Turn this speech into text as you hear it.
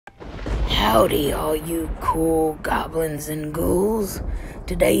Howdy, all you cool goblins and ghouls.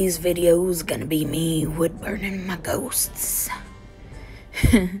 Today's video is gonna be me wood burning my ghosts.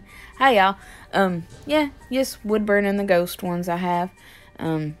 Hi, y'all. Yes, wood burning the ghost ones I have.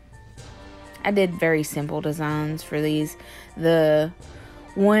 I did very simple designs for these. The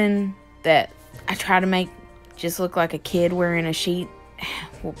one that I try to make just look like a kid wearing a sheet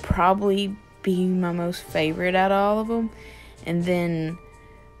will probably be my most favorite out of all of them. And then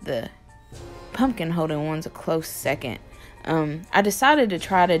the pumpkin holding one's a close second. I decided to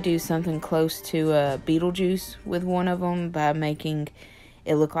try to do something close to Beetlejuice with one of them by making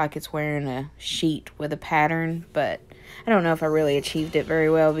it look like it's wearing a sheet with a pattern, but I don't know if I really achieved it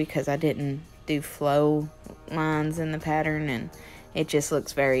very well because I didn't do flow lines in the pattern and it just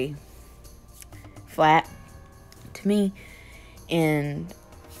looks very flat to me. And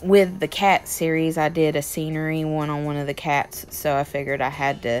with the cat series, I did a scenery one on one of the cats, so I figured I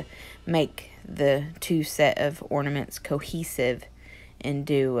had to make the two set of ornaments cohesive and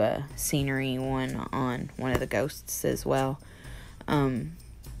do a scenery one on one of the ghosts as well.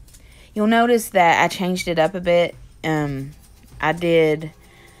 You'll notice that I changed it up a bit. I did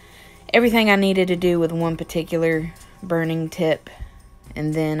everything I needed to do with one particular burning tip,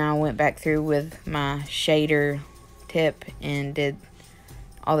 and then I went back through with my shader tip and did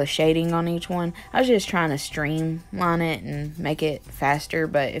all the shading on each one. I was just trying to streamline it and make it faster,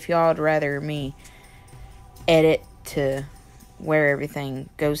 but if y'all would rather me edit to where everything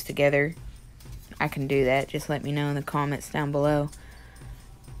goes together, I can do that. Just let me know in the comments down below.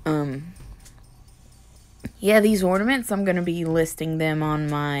 Yeah, these ornaments, I'm going to be listing them on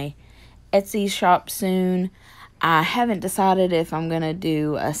my Etsy shop soon. I haven't decided if I'm going to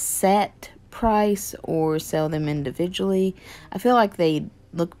do a set price or sell them individually. I feel like they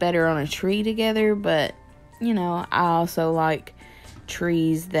look better on a tree together, but you know, I also like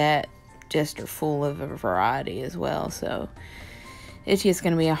trees that just are full of a variety as well, so it's just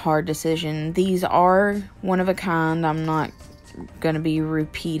going to be a hard decision. These are one of a kind. I'm not going to be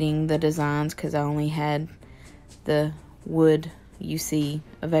repeating the designs because I only had the wood you see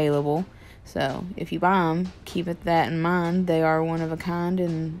available, so if you buy them, keep that in mind. They are one of a kind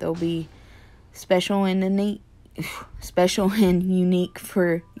and they'll be special and unique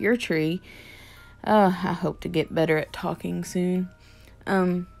for your tree. I hope to get better at talking soon.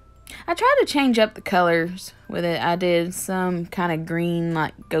 I tried to change up the colors with it. I did some kind of green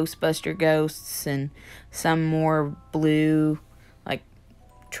like Ghostbuster ghosts and some more blue like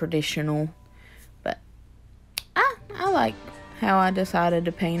traditional, but I like how I decided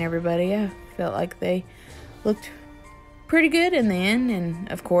to paint everybody. I felt like they looked pretty good in the end, and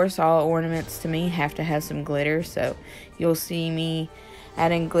of course all ornaments to me have to have some glitter, so you'll see me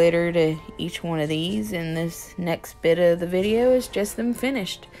adding glitter to each one of these, and this next bit of the video is just them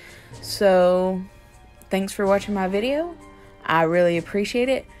finished. So thanks for watching my video. I really appreciate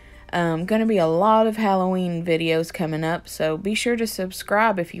it. Gonna be a lot of Halloween videos coming up, so be sure to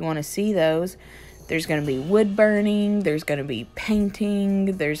subscribe if you want to see those. There's going to be wood burning, there's going to be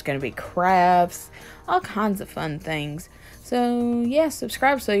painting, there's going to be crafts, all kinds of fun things. So, yeah,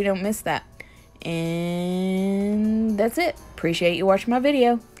 subscribe so you don't miss that. And that's it. Appreciate you watching my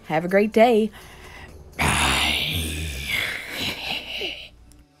video. Have a great day.